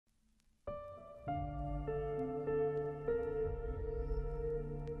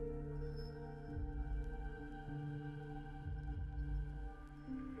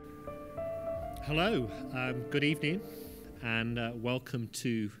Hello, good evening, and welcome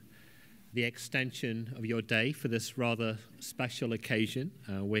to the extension of your day for this rather special occasion.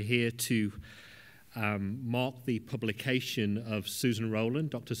 We're here to mark the publication of Susan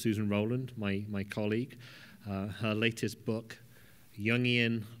Rowland, Dr. Susan Rowland, my colleague, her latest book,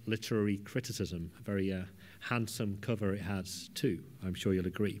 Jungian Literary Criticism. A very handsome cover it has too, I'm sure you'll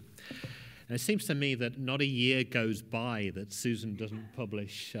agree. And it seems to me that not a year goes by that Susan doesn't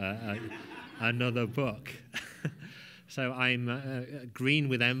publish another book. So I'm green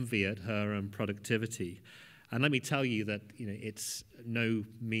with envy at her productivity. And let me tell you that it's no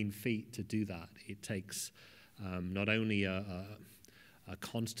mean feat to do that. It takes not only a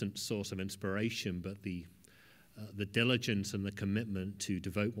constant source of inspiration, but the diligence and the commitment to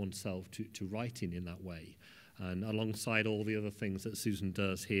devote oneself to writing in that way. And alongside all the other things that Susan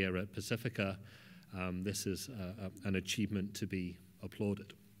does here at Pacifica, this is an achievement to be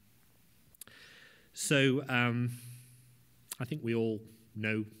applauded. So I think we all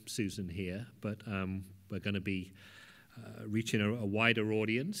know Susan here, but we're going to be reaching a wider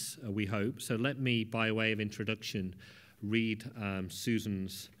audience, we hope. So let me, by way of introduction, read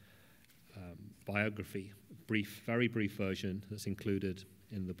Susan's biography, very brief version that's included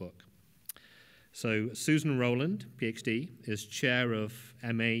in the book. So Susan Rowland, PhD, is chair of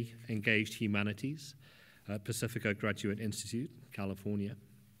MA Engaged Humanities at Pacifica Graduate Institute, California.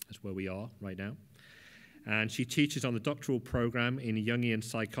 That's where we are right now. And she teaches on the doctoral program in Jungian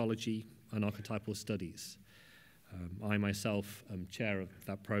psychology and archetypal studies. I myself am chair of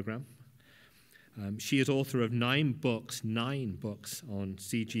that program. She is author of 9 books on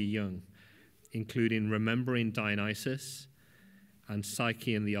C.G. Jung, including Remembering Dionysus and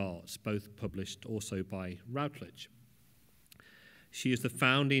Psyche and the Arts, both published also by Routledge. She is the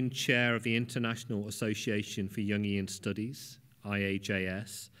founding chair of the International Association for Jungian Studies,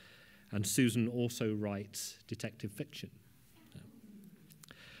 IAJS, and Susan also writes detective fiction.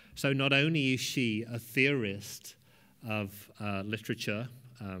 So not only is she a theorist of literature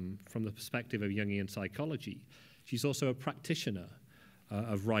from the perspective of Jungian psychology, she's also a practitioner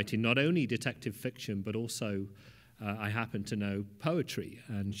of writing not only detective fiction, but also, I happen to know, poetry.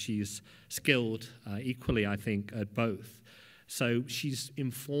 And she's skilled equally, I think, at both. So she's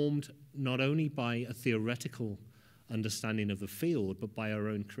informed not only by a theoretical understanding of the field, but by her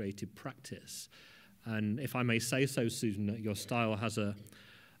own creative practice. And if I may say so, Susan, your style has a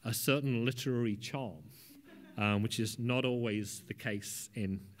certain literary charm, which is not always the case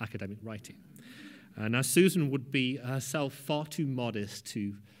in academic writing. Now, Susan would be herself far too modest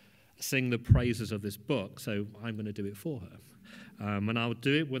to sing the praises of this book, so I'm going to do it for her. And I'll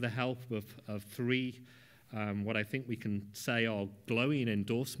do it with the help of 3, what I think we can say are glowing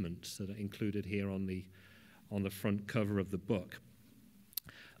endorsements that are included here on the front cover of the book.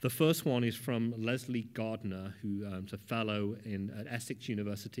 The first one is from Leslie Gardner, who is a fellow at Essex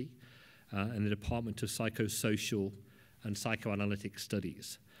University in the Department of Psychosocial and Psychoanalytic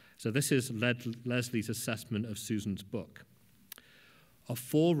Studies. So this is Leslie's assessment of Susan's book. A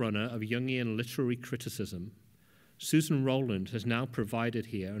forerunner of Jungian literary criticism, Susan Rowland has now provided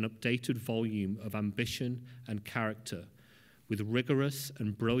here an updated volume of ambition and character with rigorous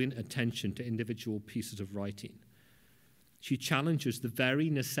and brilliant attention to individual pieces of writing. She challenges the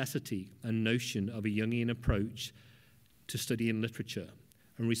very necessity and notion of a Jungian approach to studying literature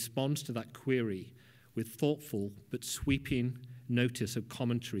and responds to that query with thoughtful but sweeping notice of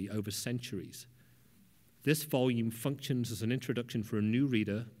commentary over centuries. This volume functions as an introduction for a new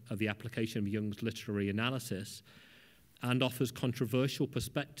reader of the application of Jung's literary analysis and offers controversial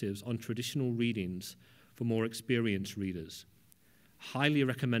perspectives on traditional readings for more experienced readers. Highly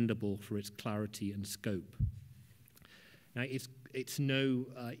recommendable for its clarity and scope. Now, it's no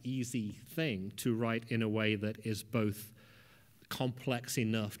easy thing to write in a way that is both complex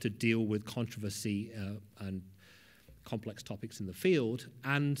enough to deal with controversy and complex topics in the field,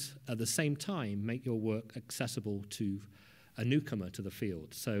 and at the same time make your work accessible to a newcomer to the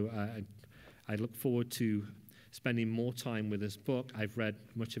field. So I look forward to spending more time with this book. I've read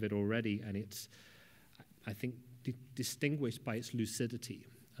much of it already, and it's, I think, distinguished by its lucidity.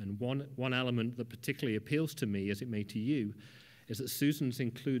 And one element that particularly appeals to me, as it may to you, is that Susan's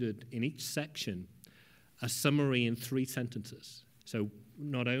included in each section a summary in 3 sentences. So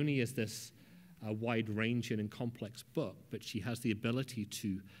not only is this a wide-ranging and complex book, but she has the ability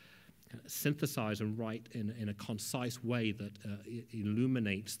to synthesize and write in a concise way that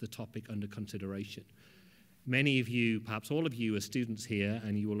illuminates the topic under consideration. Many of you, perhaps all of you, are students here,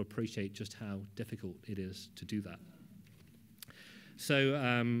 and you will appreciate just how difficult it is to do that. So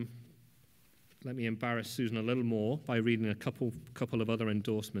let me embarrass Susan a little more by reading a couple of other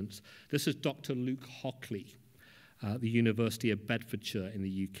endorsements. This is Dr. Luke Hockley at the University of Bedfordshire in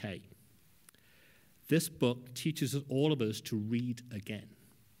the UK. This book teaches all of us to read again.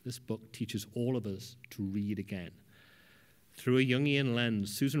 This book teaches all of us to read again. Through a Jungian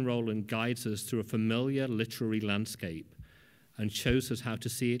lens, Susan Rowland guides us through a familiar literary landscape and shows us how to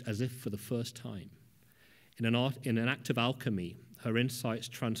see it as if for the first time. In an act of alchemy, her insights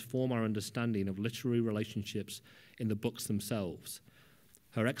transform our understanding of literary relationships in the books themselves.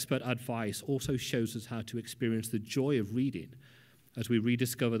 Her expert advice also shows us how to experience the joy of reading as we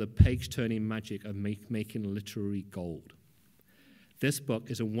rediscover the page-turning magic of making literary gold. This book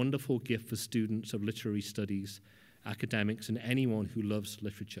is a wonderful gift for students of literary studies, academics, and anyone who loves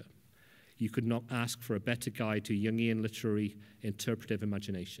literature. You could not ask for a better guide to Jungian literary interpretive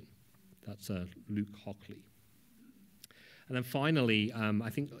imagination. That's Luke Hockley. And then finally, I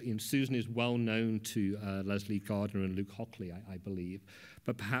think Susan is well known to Leslie Gardner and Luke Hockley, I believe,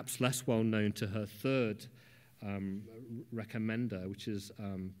 but perhaps less well known to her third recommender, which is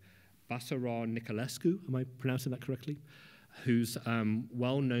Basara Nicolescu, am I pronouncing that correctly? Who's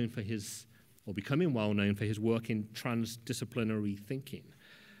well known for his, or becoming well known for his work in transdisciplinary thinking.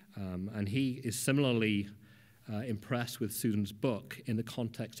 And he is similarly impressed with Susan's book in the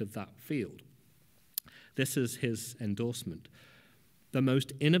context of that field. This is his endorsement. The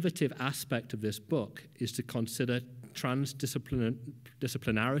most innovative aspect of this book is to consider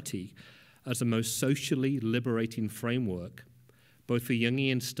transdisciplinarity as the most socially liberating framework, both for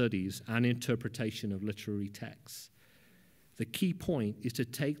Jungian studies and interpretation of literary texts. The key point is to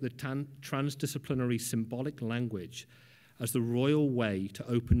take the transdisciplinary symbolic language as the royal way to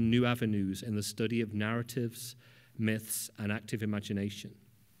open new avenues in the study of narratives, myths, and active imagination.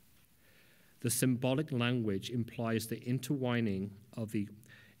 The symbolic language implies the intertwining of the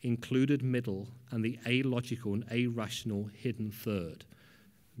included middle and the alogical and irrational hidden third.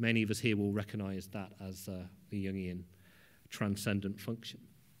 Many of us here will recognize that as the Jungian transcendent function.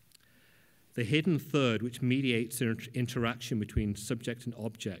 The hidden third, which mediates the interaction between subject and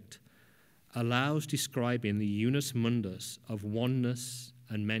object, allows describing the unus mundus of oneness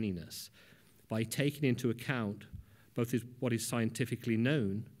and manyness by taking into account both what is scientifically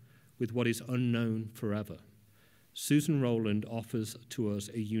known with what is unknown forever. Susan Rowland offers to us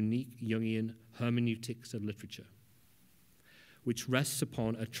a unique Jungian hermeneutics of literature, which rests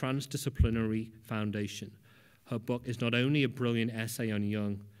upon a transdisciplinary foundation. Her book is not only a brilliant essay on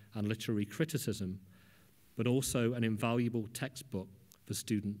Jung and literary criticism, but also an invaluable textbook for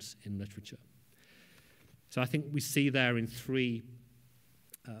students in literature. So I think we see there in three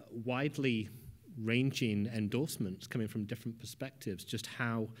widely ranging endorsements coming from different perspectives just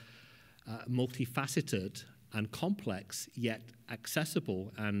how multifaceted and complex, yet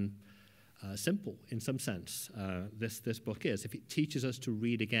accessible and simple in some sense this book is. If it teaches us to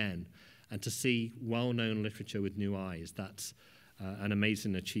read again and to see well-known literature with new eyes, that's an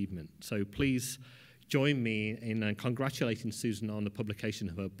amazing achievement. So please join me in congratulating Susan on the publication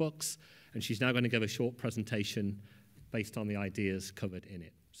of her books, and she's now going to give a short presentation based on the ideas covered in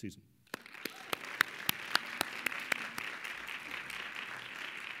it. Susan.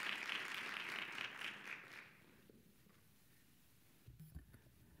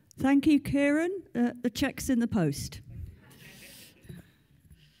 Thank you, Kieran. The check's in the post.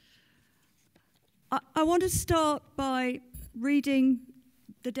 I want to start by reading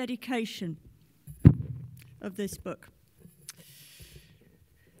the dedication of this book.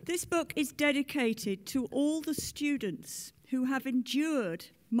 This book is dedicated to all the students who have endured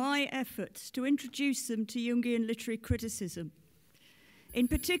my efforts to introduce them to Jungian literary criticism. In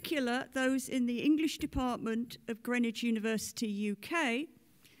particular, those in the English department of Greenwich University, UK,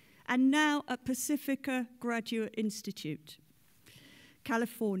 and now at Pacifica Graduate Institute,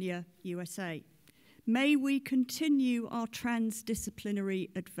 California, USA. May we continue our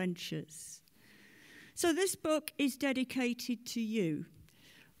transdisciplinary adventures. So this book is dedicated to you.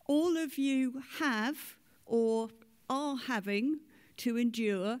 All of you have or are having to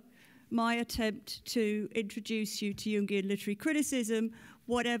endure my attempt to introduce you to Jungian literary criticism,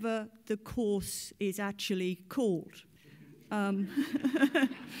 whatever the course is actually called.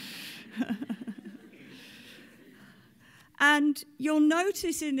 And you'll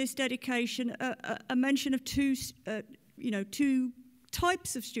notice in this dedication a mention of two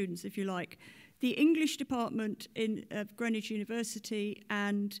types of students, if you like, the English department of Greenwich University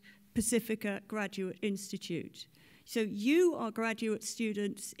and Pacifica Graduate Institute. So you are graduate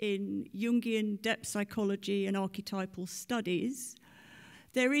students in Jungian depth psychology and archetypal studies.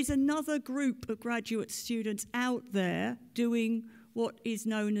 There is another group of graduate students out there doing what is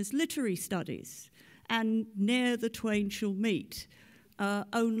known as literary studies, and ne'er the twain shall meet.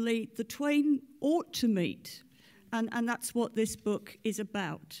 Only the twain ought to meet, and that's what this book is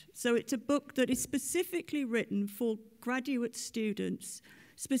about. So it's a book that is specifically written for graduate students,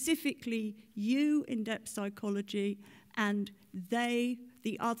 specifically you in depth psychology, and they,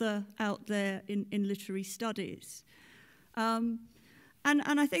 the other out there in literary studies. And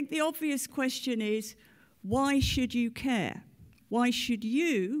I think the obvious question is, why should you care? Why should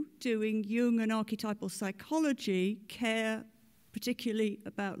you, doing Jung and archetypal psychology, care particularly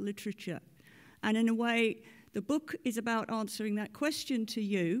about literature? And in a way, the book is about answering that question to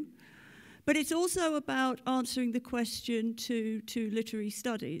you, but it's also about answering the question to literary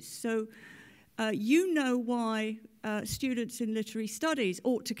studies. So you know why students in literary studies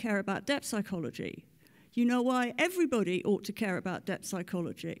ought to care about depth psychology. You know why everybody ought to care about depth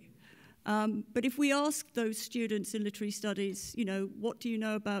psychology. But if we ask those students in literary studies, you know, what do you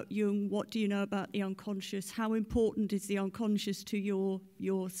know about Jung? What do you know about the unconscious? How important is the unconscious to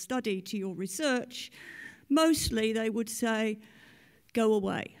your study, to your research? Mostly they would say, go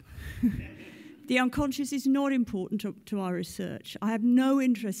away. The unconscious is not important to our research. I have no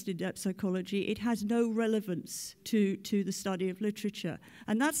interest in depth psychology. It has no relevance to the study of literature.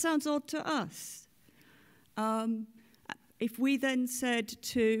 And that sounds odd to us. If we then said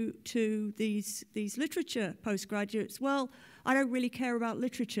to these literature postgraduates, well, I don't really care about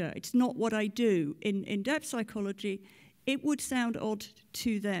literature. It's not what I do in depth psychology, it would sound odd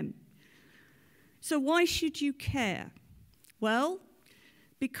to them. So why should you care? Well,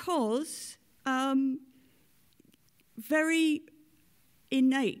 because very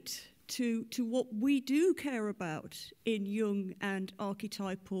innate to what we do care about in Jung and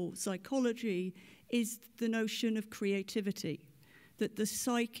archetypal psychology is the notion of creativity, that the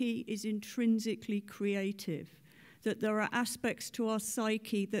psyche is intrinsically creative, that there are aspects to our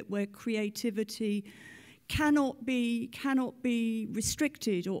psyche that where creativity cannot be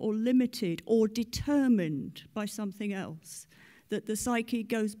restricted or limited or determined by something else, that the psyche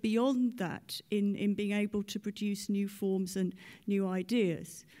goes beyond that in being able to produce new forms and new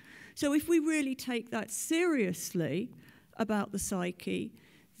ideas. So if we really take that seriously about the psyche,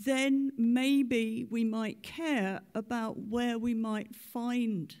 then maybe we might care about where we might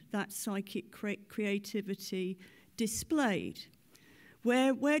find that psychic creativity displayed.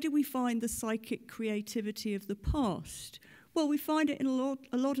 Where do we find the psychic creativity of the past? Well, we find it in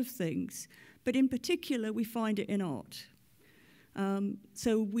a lot of things, but in particular we find it in art.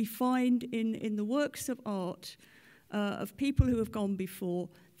 So we find in the works of art of people who have gone before,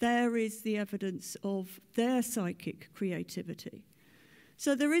 there is the evidence of their psychic creativity.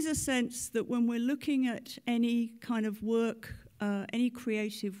 So there is a sense that when we're looking at any kind of work, any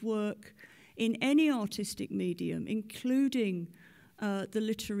creative work in any artistic medium, including the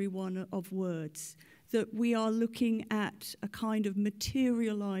literary one of words, that we are looking at a kind of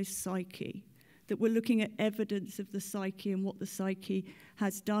materialized psyche, that we're looking at evidence of the psyche and what the psyche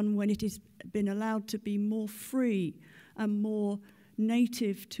has done when it has been allowed to be more free and more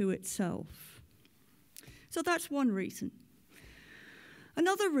native to itself. So that's one reason.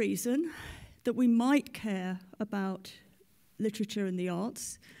 Another reason that we might care about literature and the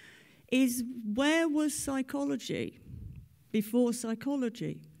arts is, where was psychology before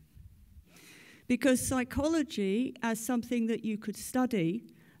psychology? Because psychology as something that you could study,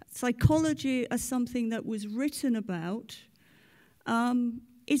 psychology as something that was written about,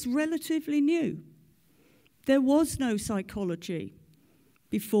 is relatively new. There was no psychology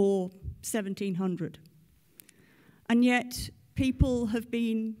before 1700. And yet people have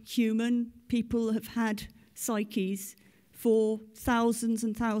been human, people have had psyches for thousands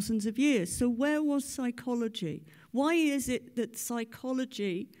and thousands of years. So where was psychology? Why is it that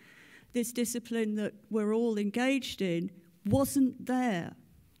psychology, this discipline that we're all engaged in, wasn't there?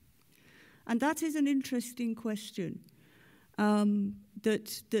 And that is an interesting question.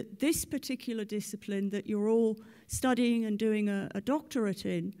 That this particular discipline that you're all studying and doing a doctorate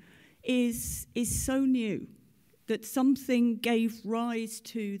in is so new, that something gave rise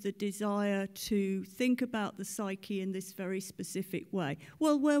to the desire to think about the psyche in this very specific way.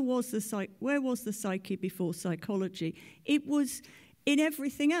 Well, where was the psyche before psychology? It was in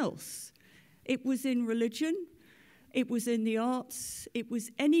everything else. It was in religion, it was in the arts, it was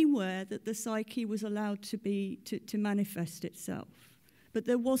anywhere that the psyche was allowed to manifest itself. But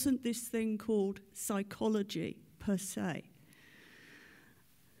there wasn't this thing called psychology per se.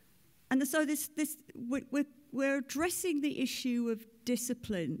 And so we're addressing the issue of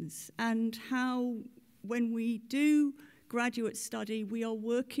disciplines and how, when we do graduate study, we are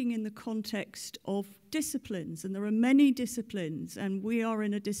working in the context of disciplines, and there are many disciplines, and we are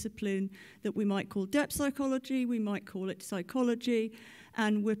in a discipline that we might call depth psychology, we might call it psychology,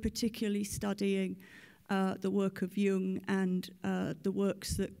 and we're particularly studying the work of Jung and the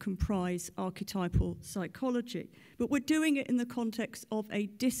works that comprise archetypal psychology. But we're doing it in the context of a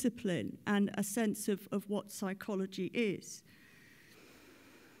discipline and a sense of what psychology is.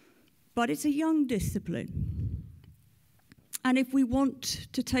 But it's a young discipline. And if we want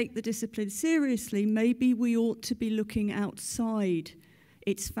to take the discipline seriously, maybe we ought to be looking outside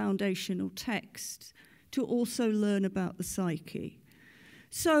its foundational text to also learn about the psyche.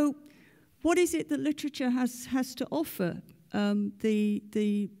 So what is it that literature has to offer?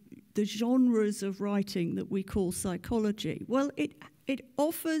 The genres of writing that we call psychology. Well, it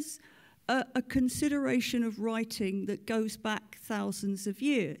offers a consideration of writing that goes back thousands of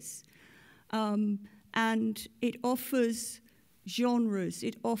years. And it offers genres,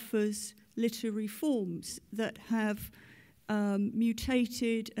 it offers literary forms that have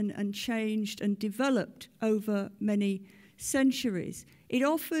mutated and changed and developed over many centuries. It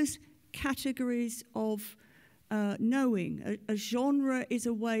offers categories of knowing. A genre is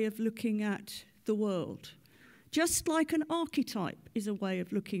a way of looking at the world, just like an archetype is a way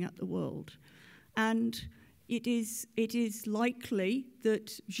of looking at the world. And it is likely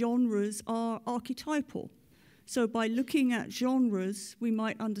that genres are archetypal. So by looking at genres, we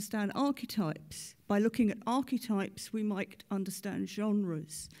might understand archetypes. By looking at archetypes, we might understand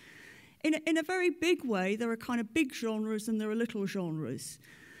genres. In a very big way, there are kind of big genres and there are little genres.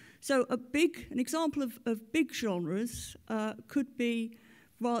 So an example of big genres could be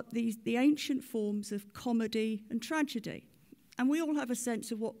the ancient forms of comedy and tragedy. And we all have a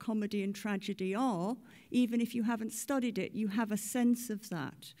sense of what comedy and tragedy are. Even if you haven't studied it, you have a sense of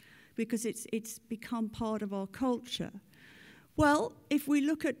that, because it's become part of our culture. Well, if we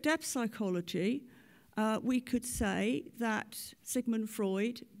look at depth psychology, we could say that Sigmund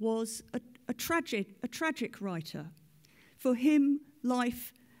Freud was a tragic writer. For him,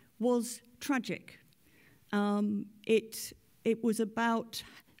 life was tragic. It was about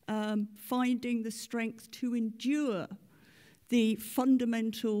finding the strength to endure the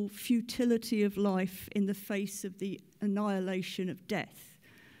fundamental futility of life in the face of the annihilation of death.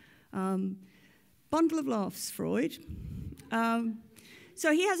 Bundle of laughs, Freud.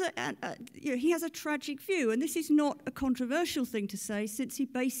 So he has a tragic view, and this is not a controversial thing to say, since he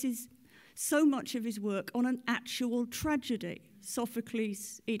bases so much of his work on an actual tragedy,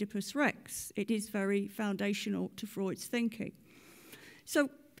 Sophocles' Oedipus Rex. It is very foundational to Freud's thinking. So,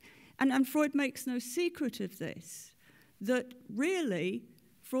 and Freud makes no secret of this, that really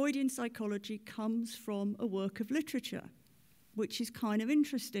Freudian psychology comes from a work of literature, which is kind of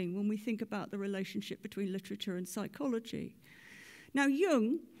interesting when we think about the relationship between literature and psychology. Now,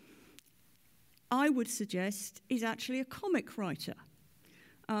 Jung, I would suggest, is actually a comic writer,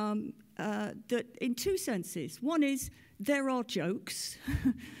 that in two senses. One is there are jokes,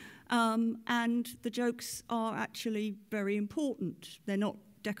 and the jokes are actually very important. They're not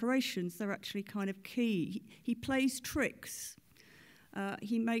decorations, they're actually kind of key. He plays tricks,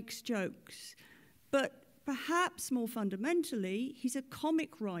 he makes jokes, but perhaps more fundamentally, he's a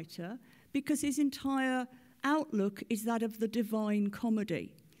comic writer because his entire outlook is that of the divine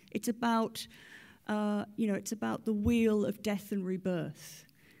comedy. It's about, it's about the wheel of death and rebirth.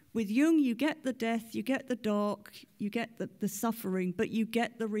 With Jung, you get the death, you get the dark, you get the suffering, but you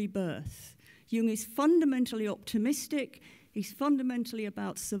get the rebirth. Jung is fundamentally optimistic. He's fundamentally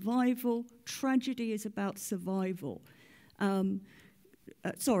about survival. Tragedy is about survival.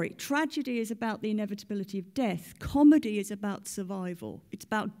 Tragedy is about the inevitability of death. Comedy is about survival. It's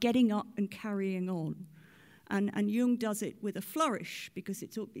about getting up and carrying on. And Jung does it with a flourish, because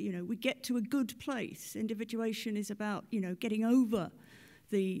it's, we get to a good place. Individuation is about, getting over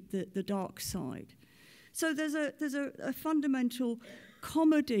the dark side. So there's a fundamental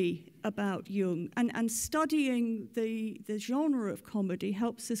comedy about Jung, and studying the genre of comedy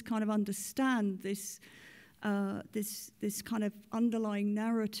helps us kind of understand this kind of underlying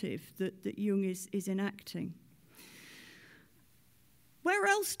narrative that Jung is enacting. Where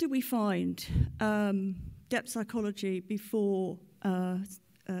else do we find depth psychology before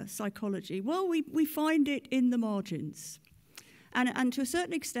psychology? Well, we find it in the margins. And to a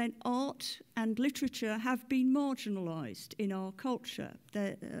certain extent, art and literature have been marginalized in our culture.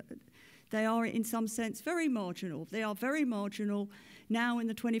 They are, in some sense, very marginal. They are very marginal now in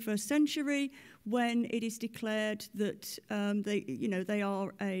the 21st century, when it is declared that they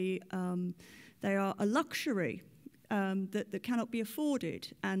are They are a luxury that cannot be afforded,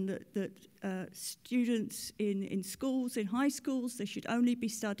 and that students in schools, in high schools, they should only be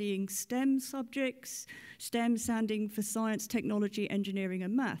studying STEM subjects, STEM standing for science, technology, engineering,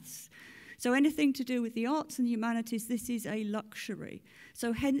 and maths. So anything to do with the arts and the humanities, this is a luxury.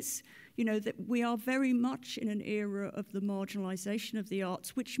 So hence, you know, that we are very much in an era of the marginalisation of the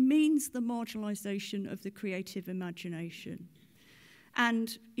arts, which means the marginalisation of the creative imagination.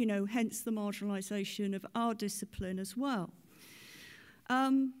 And, you know, hence the marginalisation of our discipline as well.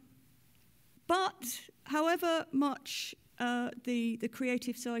 But however much the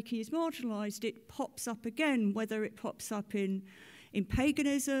creative psyche is marginalised, it pops up again, whether it pops up in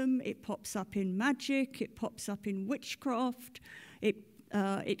paganism, it pops up in magic, it pops up in witchcraft,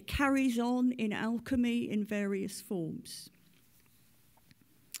 it carries on in alchemy in various forms.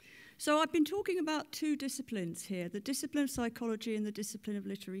 So I've been talking about two disciplines here, the discipline of psychology and the discipline of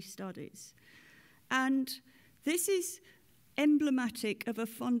literary studies. And this is emblematic of a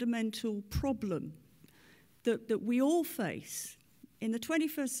fundamental problem that we all face. In the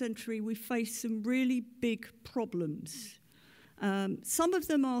 21st century, we face some really big problems. Some of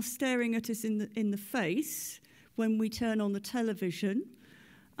them are staring at us in the face when we turn on the television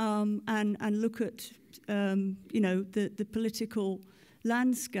and look at you know, the political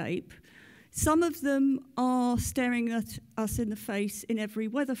landscape. Some of them are staring at us in the face in every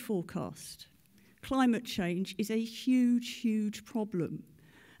weather forecast. Climate change is a huge, huge problem,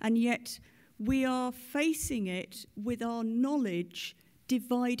 and yet we are facing it with our knowledge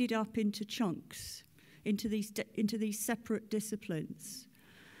divided up into chunks, into these separate disciplines.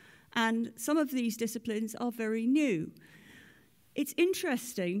 And some of these disciplines are very new. It's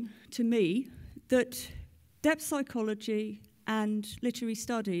interesting to me that depth psychology and literary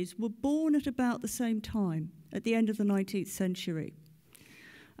studies were born at about the same time, at the end of the 19th century.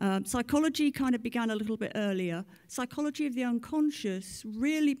 Psychology kind of began a little bit earlier. Psychology of the unconscious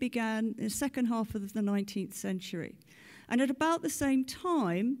really began in the second half of the 19th century. And at about the same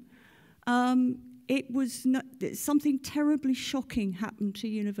time, something terribly shocking happened to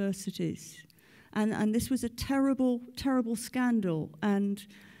universities. And this was a terrible, terrible scandal. And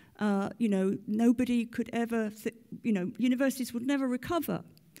you know, nobody could ever, you know, universities would never recover.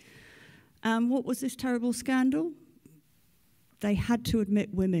 And what was this terrible scandal? They had to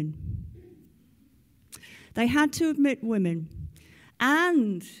admit women. They had to admit women.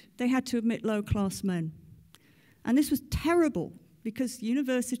 And they had to admit low-class men. And this was terrible, because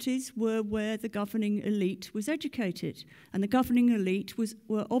universities were where the governing elite was educated. And the governing elite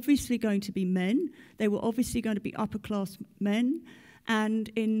were obviously going to be men. They were obviously going to be upper-class men. And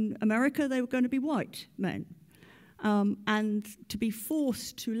in America, they were going to be white men. And to be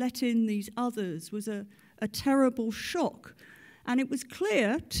forced to let in these others was a terrible shock. And it was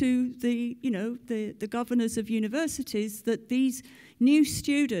clear to the governors of universities that these new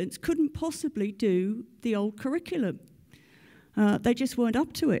students couldn't possibly do the old curriculum. They just weren't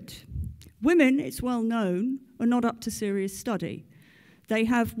up to it. Women, it's well known, are not up to serious study. They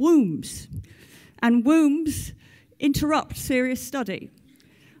have wombs, and wombs interrupt serious study.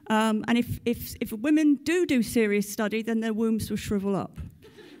 And if women do serious study, then their wombs will shrivel up.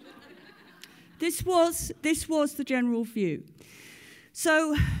 This was the general view.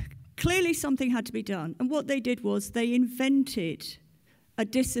 So clearly something had to be done. And what they did was they invented a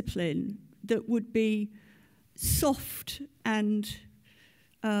discipline that would be soft and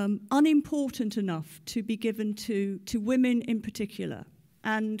unimportant enough to be given to women in particular.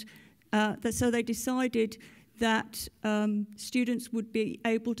 And so they decided that students would be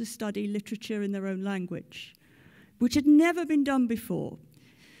able to study literature in their own language, which had never been done before.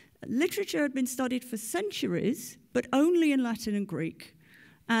 Literature had been studied for centuries, but only in Latin and Greek.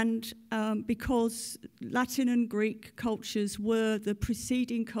 And because Latin and Greek cultures were the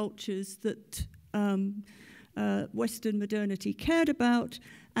preceding cultures that Western modernity cared about,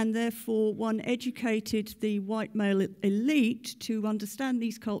 and therefore one educated the white male elite to understand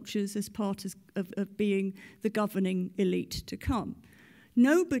these cultures as part of being the governing elite to come.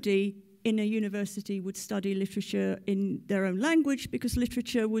 Nobody in a university would study literature in their own language because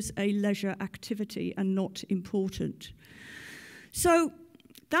literature was a leisure activity and not important. So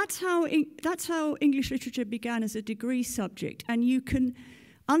that's how English literature began as a degree subject, and you can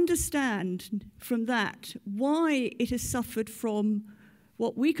understand from that why it has suffered from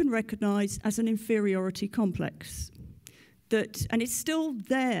what we can recognise as an inferiority complex. And it's still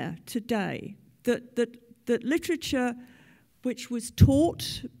there today, that literature which was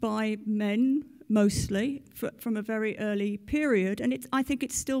taught by men, mostly, from a very early period, and I think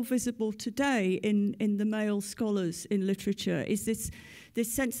it's still visible today in the male scholars in literature, is this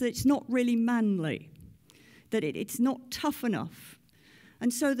sense that it's not really manly, that it's not tough enough.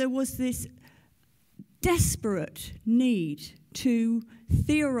 And so there was this desperate need to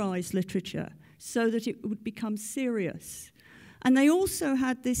theorize literature so that it would become serious. And they also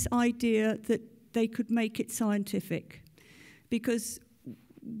had this idea that they could make it scientific, because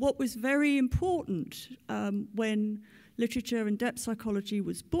what was very important when literature and depth psychology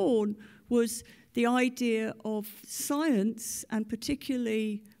was born was the idea of science, and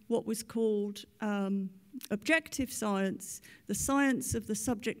particularly what was called objective science, the science of the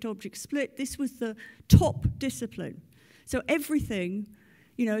subject-object split. This was the top discipline. So everything,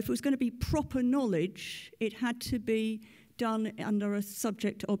 you know, if it was going to be proper knowledge, it had to be done under a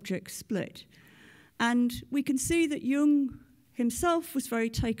subject-object split. And we can see that Jung himself was very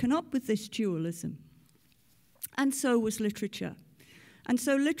taken up with this dualism. And so was literature. And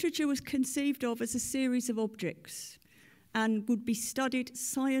so literature was conceived of as a series of objects and would be studied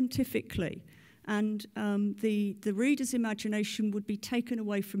scientifically. And the reader's imagination would be taken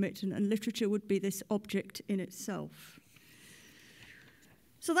away from it, and literature would be this object in itself.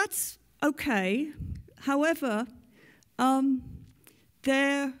 So that's okay. However,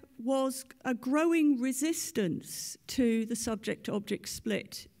 there was a growing resistance to the subject-object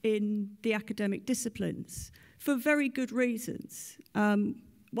split in the academic disciplines for very good reasons.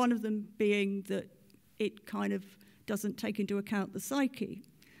 One of them being that it kind of doesn't take into account the psyche.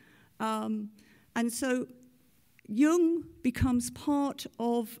 And so Jung becomes part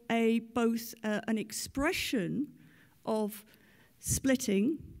of both an expression of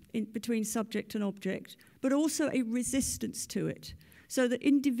splitting between subject and object, but also a resistance to it. So that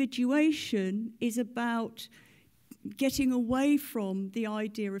individuation is about getting away from the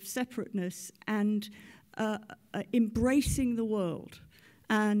idea of separateness and embracing the world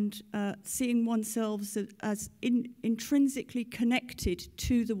and seeing oneself as intrinsically connected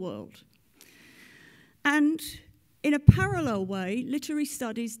to the world. And in a parallel way, literary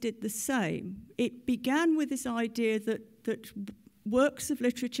studies did the same. It began with this idea that works of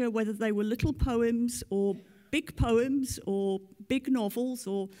literature, whether they were little poems or big poems or big novels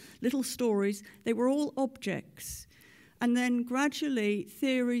or little stories, they were all objects. And then gradually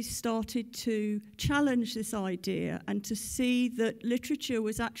theories started to challenge this idea and to see that literature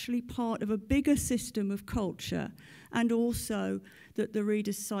was actually part of a bigger system of culture, and also that the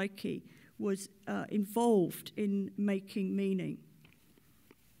reader's psyche was involved in making meaning.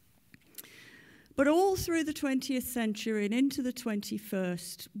 But all through the 20th century and into the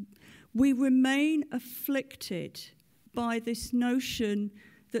 21st, we remain afflicted by this notion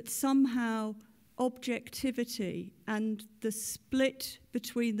that somehow objectivity and the split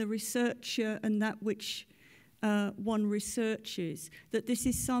between the researcher and that which one researches, that this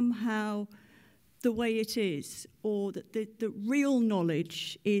is somehow the way it is, or that the real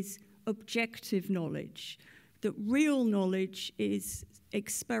knowledge is objective knowledge, that real knowledge is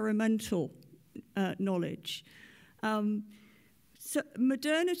experimental knowledge. So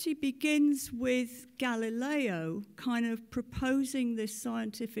modernity begins with Galileo kind of proposing this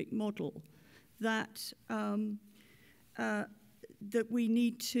scientific model that that we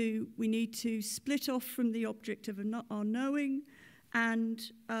need to split off from the object of our knowing, and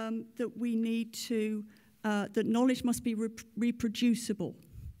that we need to that knowledge must be reproducible.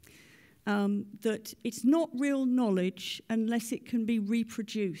 That it's not real knowledge unless it can be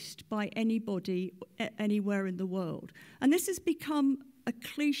reproduced by anybody anywhere in the world. And this has become a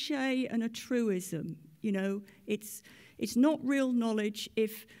cliche and a truism. You know, it's not real knowledge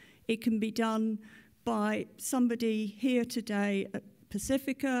if it can be done by somebody here today at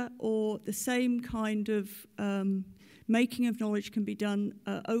Pacifica, or the same kind of making of knowledge can be done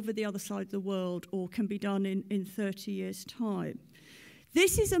over the other side of the world, or can be done in 30 years' time.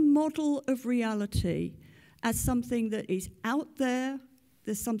 This is a model of reality as something that is out there,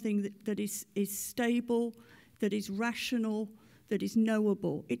 there's something that is stable, that is rational, that is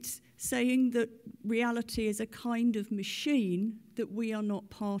knowable. It's saying that reality is a kind of machine that we are not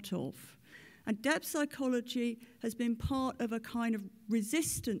part of. And depth psychology has been part of a kind of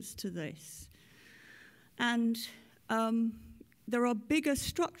resistance to this. And there are bigger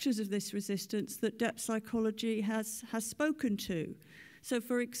structures of this resistance that depth psychology has spoken to. So,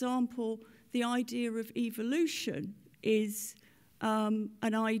 for example, the idea of evolution is an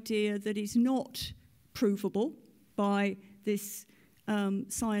idea that is not provable by this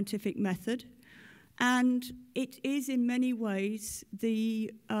scientific method. And it is in many ways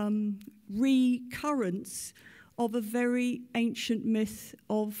the recurrence of a very ancient myth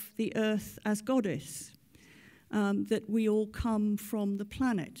of the earth as goddess, that we all come from the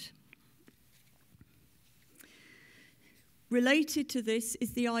planet. Related to this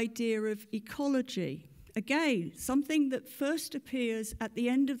is the idea of ecology. Again, something that first appears at the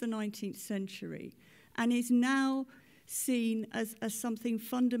end of the 19th century and is now seen as something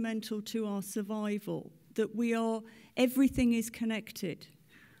fundamental to our survival, that everything is connected,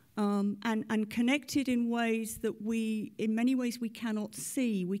 and connected in ways that in many ways we cannot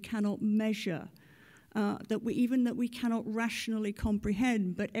see, we cannot measure, that we cannot rationally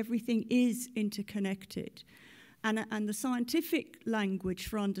comprehend, but everything is interconnected. And the scientific language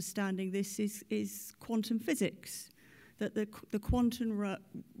for understanding this is quantum physics, that the quantum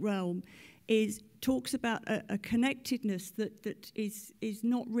realm talks about a connectedness that is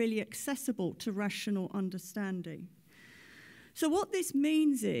not really accessible to rational understanding. So what this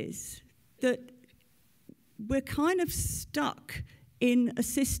means is that we're kind of stuck in a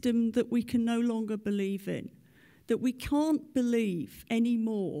system that we can no longer believe in, that we can't believe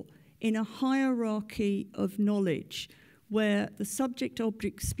anymore in a hierarchy of knowledge where the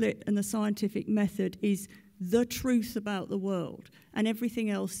subject-object split and the scientific method is the truth about the world, and everything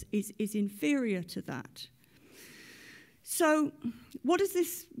else is inferior to that. So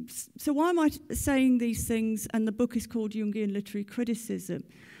why am I saying these things? And the book is called Jungian Literary Criticism,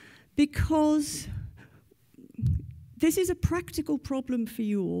 because this is a practical problem for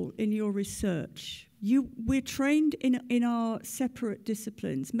you all in your research. We're trained in our separate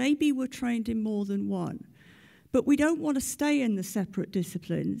disciplines. Maybe we're trained in more than one, but we don't want to stay in the separate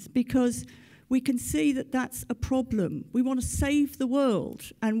disciplines because we can see that that's a problem. We want to save the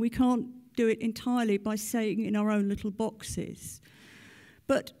world, and we can't do it entirely by staying in our own little boxes.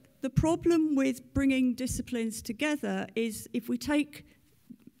 But the problem with bringing disciplines together is if we take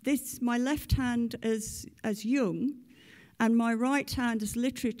my left hand as Jung and my right hand as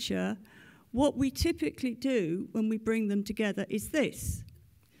literature, what we typically do when we bring them together is this.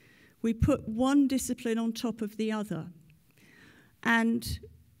 We put one discipline on top of the other. And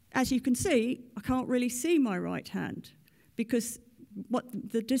as you can see, I can't really see my right hand because one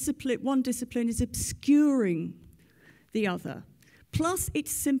discipline is obscuring the other. Plus,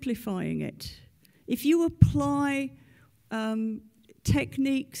 it's simplifying it. If you apply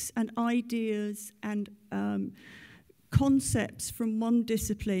techniques and ideas and concepts from one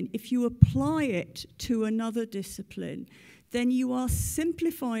discipline, if you apply it to another discipline, then you are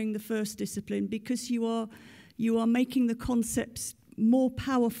simplifying the first discipline because you are making the concepts more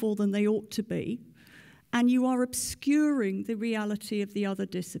powerful than they ought to be, and you are obscuring the reality of the other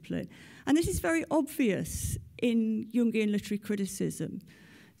discipline. And this is very obvious in Jungian literary criticism,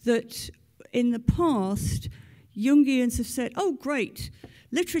 that in the past, Jungians have said, oh, great,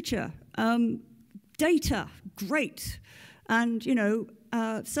 literature, data, great. And,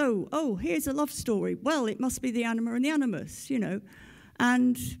 here's a love story. Well, it must be the anima and the animus,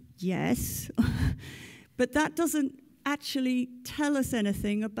 And yes, but that doesn't actually tell us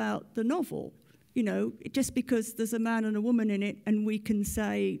anything about the novel. Just because there's a man and a woman in it and we can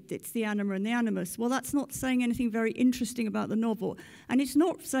say it's the anima and the animus, well, that's not saying anything very interesting about the novel. And it's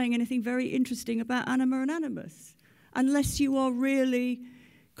not saying anything very interesting about anima and animus, unless you are really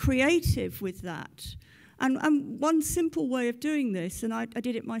creative with that. And one simple way of doing this, and I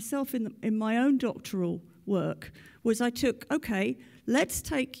did it myself in my own doctoral work, was I took, okay, let's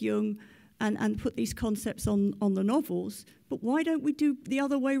take Jung and put these concepts on the novels, but why don't we do the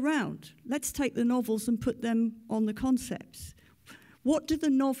other way round? Let's take the novels and put them on the concepts. What do the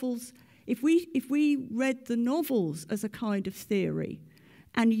novels, if we read the novels as a kind of theory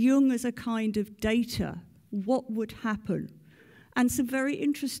and Jung as a kind of data, what would happen? And some very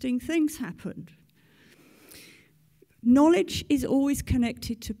interesting things happened. Knowledge is always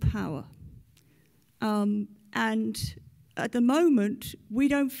connected to power. And at the moment, we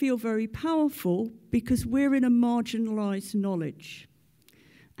don't feel very powerful because we're in a marginalized knowledge.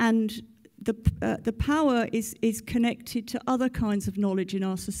 And the power is connected to other kinds of knowledge in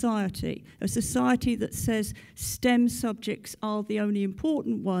our society. A society that says STEM subjects are the only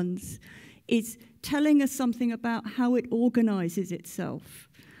important ones is telling us something about how it organizes itself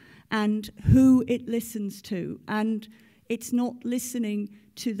and who it listens to. And it's not listening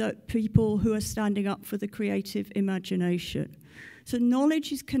to the people who are standing up for the creative imagination. So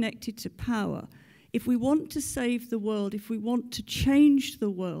knowledge is connected to power. If we want to save the world, if we want to change the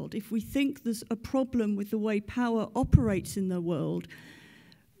world, if we think there's a problem with the way power operates in the world,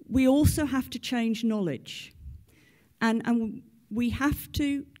 we also have to change knowledge. And we have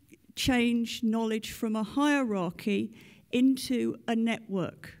to change knowledge from a hierarchy into a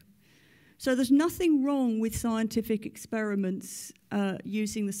network. So there's nothing wrong with scientific experiments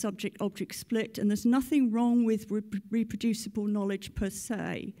using the subject-object split, and there's nothing wrong with reproducible knowledge per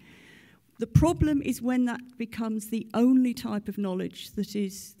se. The problem is when that becomes the only type of knowledge that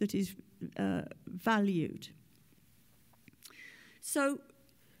is valued. So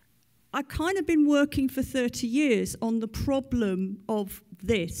I've kind of been working for 30 years on the problem of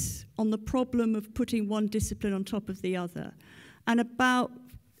this, on the problem of putting one discipline on top of the other. And about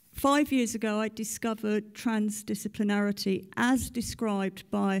 5 years ago, I discovered transdisciplinarity as described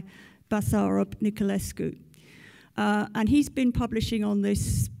by Basarab Niculescu. And he's been publishing on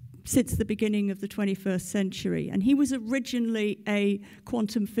this since the beginning of the 21st century. And he was originally a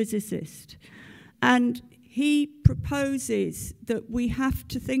quantum physicist. And he proposes that we have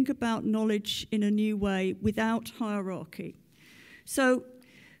to think about knowledge in a new way without hierarchy. So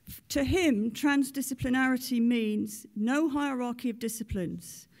to him, transdisciplinarity means no hierarchy of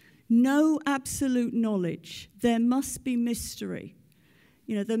disciplines, no absolute knowledge. There must be mystery.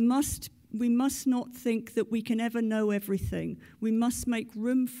 You know, we must not think that we can ever know everything. We must make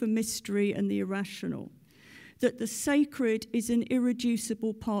room for mystery and the irrational. That the sacred is an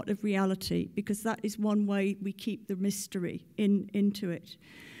irreducible part of reality, because that is one way we keep the mystery into it.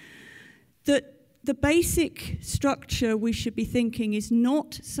 That the basic structure we should be thinking is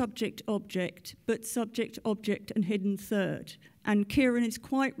not subject-object, but subject-object and hidden third. And Kieran is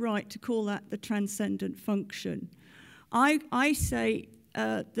quite right to call that the transcendent function. I say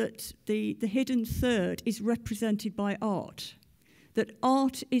that the hidden third is represented by art, that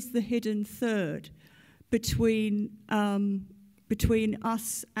art is the hidden third between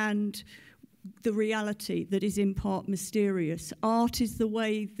us and the reality that is in part mysterious. Art is the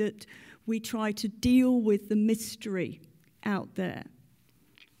way that we try to deal with the mystery out there.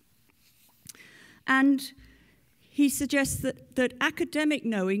 And he suggests that academic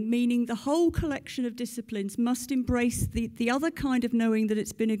knowing, meaning the whole collection of disciplines, must embrace the other kind of knowing that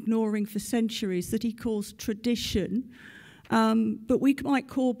it's been ignoring for centuries, that he calls tradition, but we might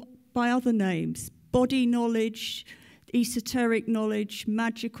call by other names: body knowledge, esoteric knowledge,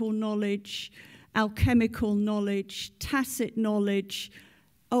 magical knowledge, alchemical knowledge, tacit knowledge,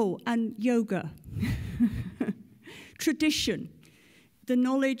 and yoga. Tradition. The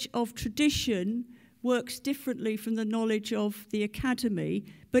knowledge of tradition works differently from the knowledge of the academy,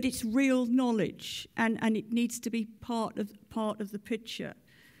 but it's real knowledge, and it needs to be part of the picture.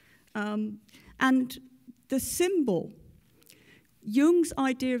 And the symbol, Jung's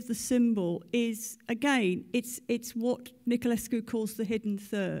idea of the symbol is, again, it's what Niculescu calls the hidden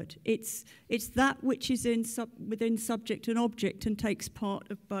third. It's that which is within subject and object and takes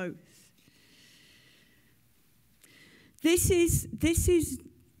part of both. This is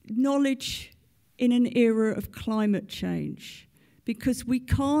knowledge in an era of climate change, because we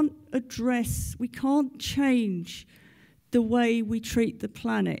can't change the way we treat the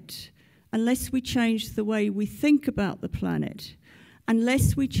planet unless we change the way we think about the planet,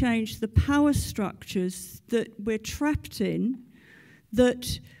 unless we change the power structures that we're trapped in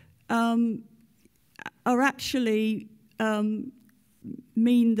that are actually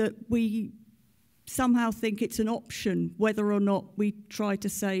mean that we somehow think it's an option whether or not we try to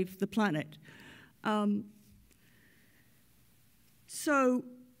save the planet. So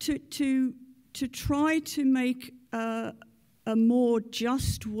to try to make a more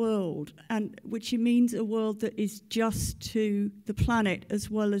just world, and which means a world that is just to the planet as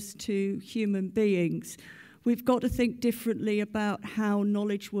well as to human beings, we've got to think differently about how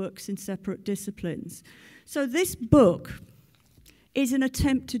knowledge works in separate disciplines. So this book is an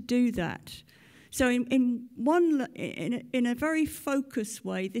attempt to do that. So in a very focused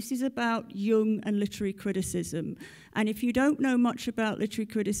way, this is about Jung and literary criticism. And if you don't know much about literary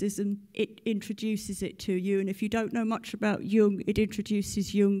criticism, it introduces it to you. And if you don't know much about Jung, it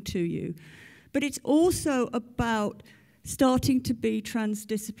introduces Jung to you. But it's also about starting to be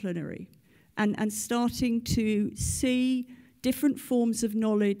transdisciplinary and starting to see different forms of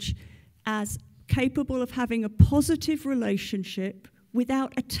knowledge as capable of having a positive relationship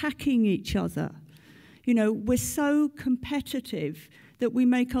without attacking each other. You know, we're so competitive that we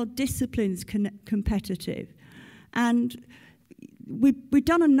make our disciplines competitive. And we've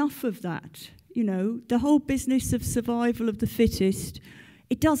done enough of that. You know, the whole business of survival of the fittest,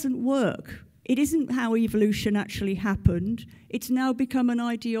 it doesn't work. It isn't how evolution actually happened. It's now become an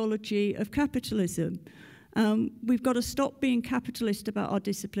ideology of capitalism. We've got to stop being capitalist about our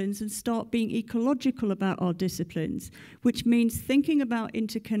disciplines and start being ecological about our disciplines, which means thinking about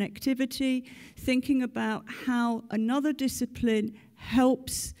interconnectivity, thinking about how another discipline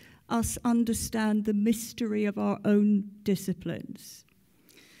helps us understand the mystery of our own disciplines.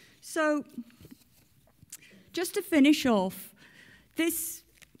 So, just to finish off, this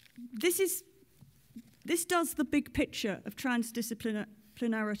does the big picture of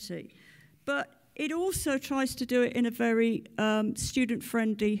transdisciplinarity, but it also tries to do it in a very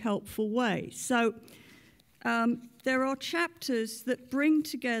student-friendly, helpful way. So there are chapters that bring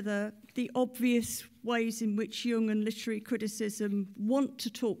together the obvious ways in which Jung and literary criticism want to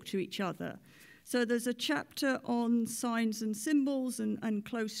talk to each other. So there's a chapter on signs and symbols and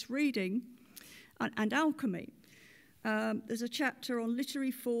close reading and alchemy. There's a chapter on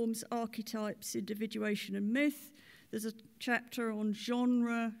literary forms, archetypes, individuation and myth. There's a chapter on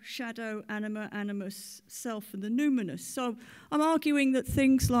genre, shadow, anima, animus, self, and the numinous. So I'm arguing that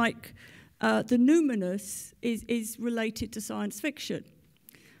things like the numinous is related to science fiction,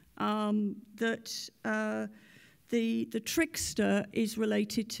 that the trickster is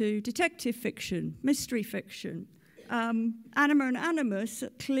related to detective fiction, mystery fiction. Anima and animus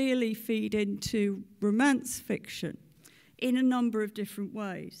clearly feed into romance fiction in a number of different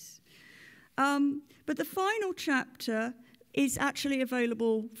ways. But the final chapter is actually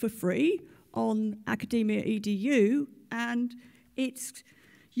available for free on Academia EDU, and it's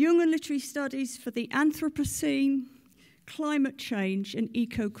Jung and Literary Studies for the Anthropocene, Climate Change, and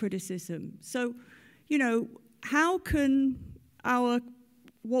Eco-Criticism. So, you know, how can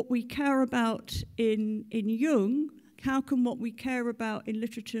what we care about in Jung, how can what we care about in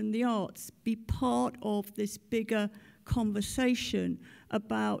literature and the arts be part of this bigger conversation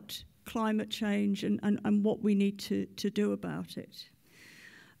about climate change and what we need to do about it?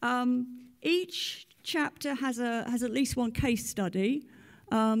 Each chapter has at least one case study.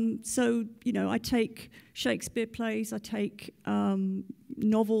 So, you know, I take Shakespeare plays, I take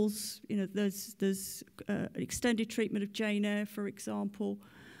novels, you know, there's extended treatment of Jane Eyre, for example,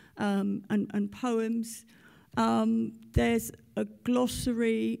 and poems. There's a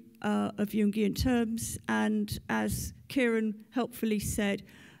glossary of Jungian terms, and as Kieran helpfully said,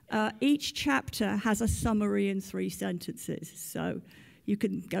 each chapter has a summary in 3 sentences, so you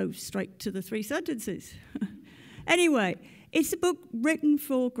can go straight to the 3 sentences. Anyway, it's a book written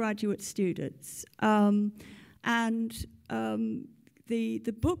for graduate students, and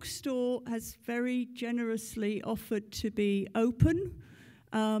the bookstore has very generously offered to be open.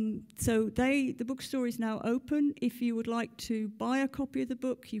 So the bookstore is now open. If you would like to buy a copy of the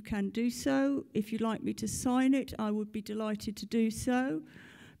book, you can do so. If you'd like me to sign it, I would be delighted to do so.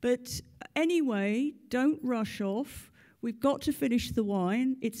 But anyway, don't rush off. We've got to finish the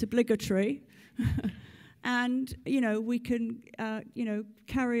wine. It's obligatory. And, you know, we can, you know,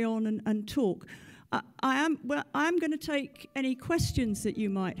 carry on and talk. I'm going to take any questions that you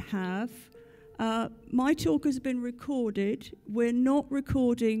might have. My talk has been recorded. We're not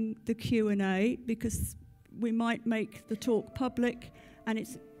recording the Q&A because we might make the talk public, and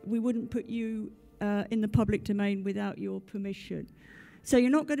we wouldn't put you in the public domain without your permission. So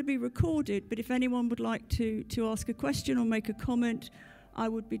you're not going to be recorded, but if anyone would like to ask a question or make a comment, I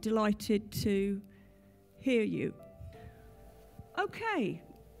would be delighted to hear you. Okay.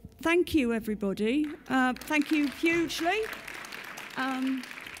 Thank you, everybody. Thank you hugely.